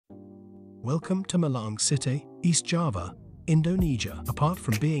Welcome to Malang City, East Java, Indonesia. Apart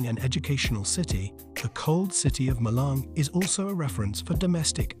from being an educational city, the cold city of Malang is also a reference for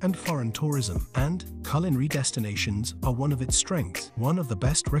domestic and foreign tourism, and culinary destinations are one of its strengths. One of the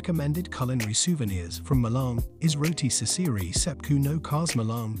best recommended culinary souvenirs from Malang is Roti Sisir Resep Kuno Khas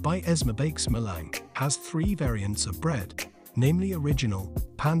Malang by esmebakes Malang. Has 3 variants of bread, namely original,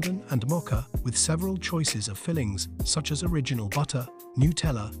 pandan and mocha, with several choices of fillings such as original butter,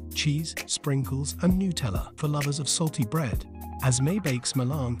 Nutella, cheese, sprinkles and Nutella. For lovers of salty bread, esmebakes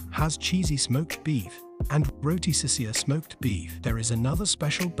Malang has cheesy smoked beef and Roti Sisir smoked beef. There is another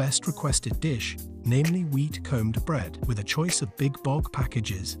special best requested dish, namely wheat combed bread, with a choice of big bog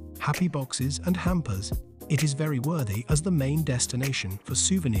packages, happy boxes and hampers. It is very worthy as the main destination for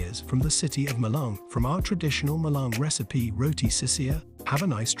souvenirs from the city of Malang. From our traditional Malang recipe Roti Sisir, have a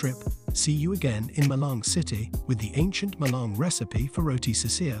nice trip. See you again in Malang City with the ancient Malang recipe for Roti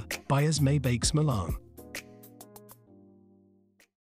Sisir by esmebakes Malang.